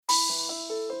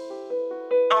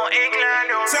on incline,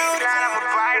 no recline. I'm a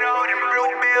bite over them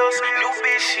blue bills. New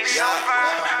bitch, she so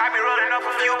fine. I be rolling up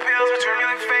a few pills, but you're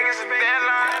really fake as a thin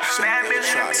line. Bad bitch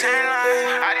with them 10 lines.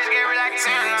 I just gave her like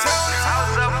 10 lines. I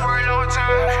was up for a long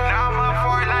time, now I'm up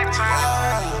for a lifetime.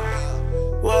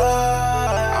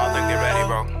 I don't think they're ready,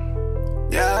 bro.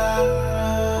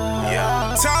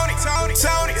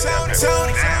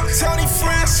 Tony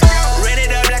Fresco. Ran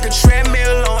it up like a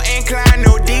treadmill on incline,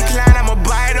 no decline. I'm a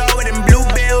bite over them blue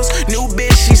bills. New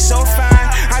bitch, she so fine.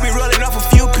 I be rolling off a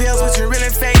few pills, but you're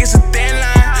really fake, it's a thin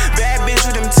line. Bad bitch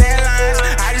with them 10 lines.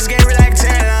 I just gave her like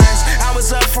 10 lines. I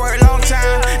was up for a long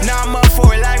time, now I'm up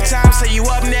for a lifetime. Say you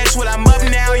up next, well I'm up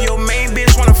now. Your main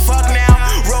bitch wanna fuck now.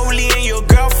 Rollie and your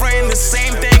girlfriend, the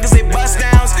same thing cause they bust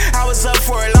downs. I was up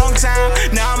for a long time,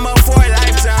 now I'm up for a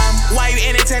lifetime. Why you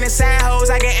entertaining side hoes?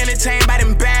 I get entertained by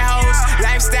them bad hoes.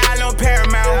 Lifestyle on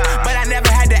Paramount, but I never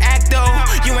had to act though.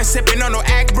 You ain't sipping on no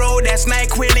act, bro. That's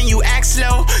NyQuil and you act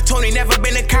slow. Tony never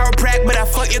been a chiropractor, but I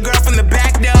fuck your girl from the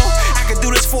back though. I could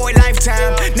do this for a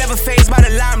lifetime, never fazed by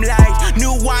the limelight.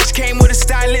 New watch came with a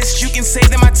stylist, you can say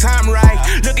that my time right.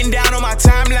 Looking down on my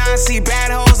timeline, see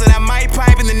bad hoes that I might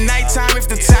pipe in the nighttime if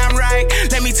the time right.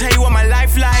 Let me tell you what my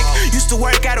life like. Used to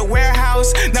work at a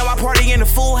warehouse, now I party in a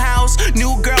full house.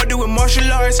 New girl doing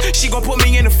martial arts, she gon' put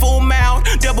me in a full mouth.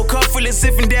 Double cup full of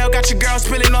Zinfandel, got your girl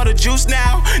spilling all the juice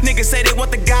now. Niggas say they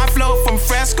want the God flow from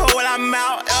Fresco, well I'm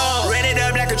out. Ran it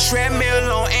up like a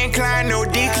treadmill on incline, no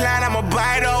decline. I'm a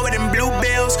bite over them blue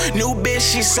bills. New bitch,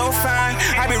 she so fine.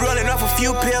 I be rolling off a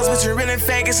few pills, but you're really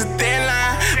fake, it's a thin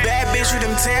line. Bad bitch with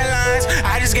them 10 lines.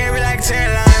 I just gave her like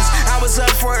 10 lines. I was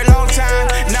up for a long time,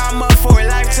 now I'm up for a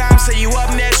lifetime. Say you up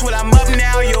next, well I'm up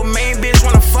now. Your main bitch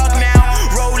wanna fuck now.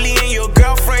 Rollie and your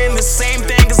girlfriend, the same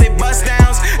thing cause they bust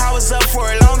downs. I was up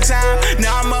for a long time,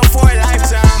 now I'm up for a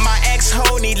lifetime. My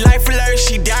ex-hoe need life alert,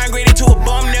 she downgraded to a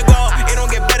bum nigga. It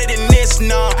don't get better than this,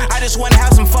 no. I just wanna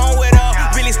have some fun with her.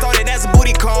 Really started as a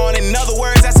booty call, in other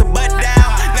words, that's a butt down.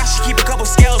 Now she keep a couple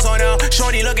scales on her,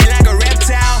 shorty looking like a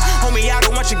reptile. Homie, I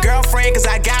don't want your girlfriend, cause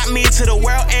I got me to the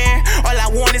world end. All I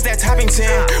want is that topping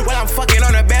 10, while I'm fucking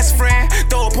on her best friend.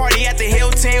 Throw a party at the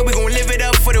Hilton, we gon' live it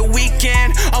up for the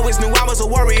weekend. Always knew I was a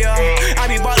warrior, I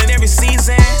be ballin' every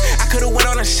season. I could've went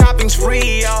on a shopping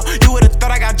spree, yo. You would've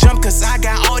thought I got jumped, cause I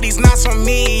got all these knots on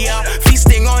me, yo.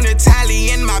 Feasting on Italy,